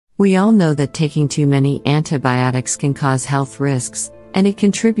We all know that taking too many antibiotics can cause health risks, and it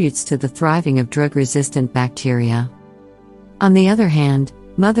contributes to the thriving of drug-resistant bacteria. On the other hand,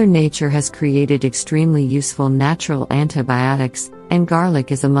 Mother Nature has created extremely useful natural antibiotics, and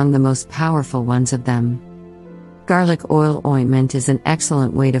garlic is among the most powerful ones of them. Garlic oil ointment is an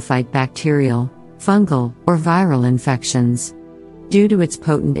excellent way to fight bacterial, fungal, or viral infections. Due to its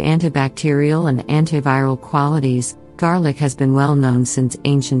potent antibacterial and antiviral qualities, garlic has been well known since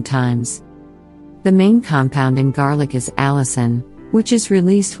ancient times. The main compound in garlic is allicin, which is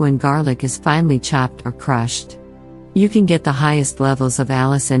released when garlic is finely chopped or crushed. You can get the highest levels of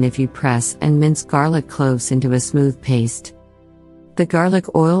allicin if you press and mince garlic cloves into a smooth paste. The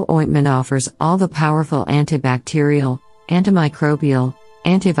garlic oil ointment offers all the powerful antibacterial, antimicrobial,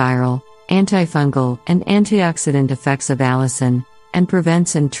 antiviral, antifungal, and antioxidant effects of allicin, and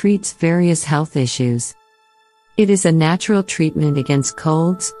prevents and treats various health issues. It is a natural treatment against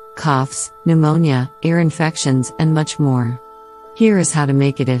colds, coughs, pneumonia, ear infections, and much more. Here is how to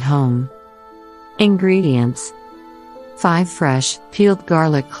make it at home. Ingredients: 5 fresh, peeled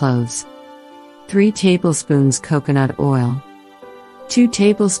garlic cloves, 3 tablespoons coconut oil, 2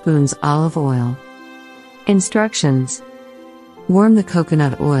 tablespoons olive oil. Instructions: warm the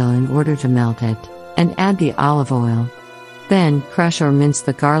coconut oil in order to melt it, and add the olive oil. Then, crush or mince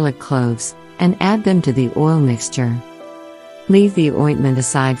the garlic cloves, and add them to the oil mixture. Leave the ointment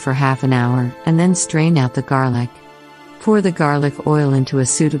aside for half an hour, and then strain out the garlic. Pour the garlic oil into a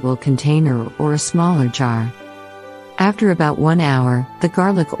suitable container or a smaller jar. After about 1 hour, the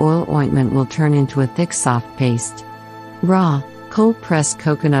garlic oil ointment will turn into a thick soft paste. Raw, cold-pressed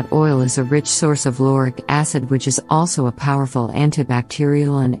coconut oil is a rich source of lauric acid, which is also a powerful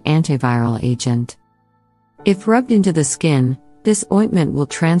antibacterial and antiviral agent. If rubbed into the skin, this ointment will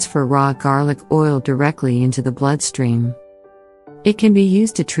transfer raw garlic oil directly into the bloodstream. It can be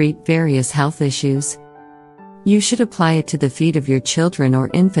used to treat various health issues. You should apply it to the feet of your children or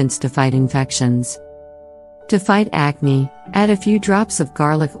infants to fight infections. To fight acne, add a few drops of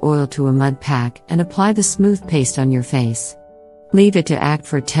garlic oil to a mud pack and apply the smooth paste on your face. Leave it to act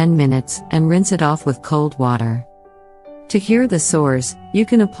for 10 minutes and rinse it off with cold water. To cure the sores, you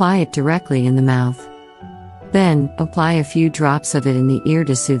can apply it directly in the mouth. Then, apply a few drops of it in the ear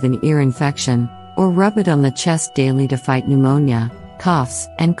to soothe an ear infection, or rub it on the chest daily to fight pneumonia, coughs,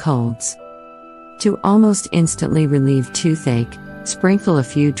 and colds. To almost instantly relieve toothache, sprinkle a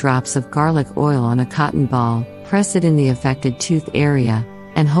few drops of garlic oil on a cotton ball, press it in the affected tooth area,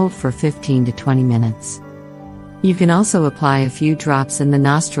 and hold for 15 to 20 minutes. You can also apply a few drops in the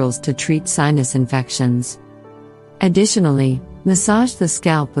nostrils to treat sinus infections. Additionally, massage the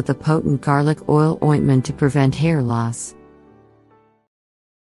scalp with a potent garlic oil ointment to prevent hair loss.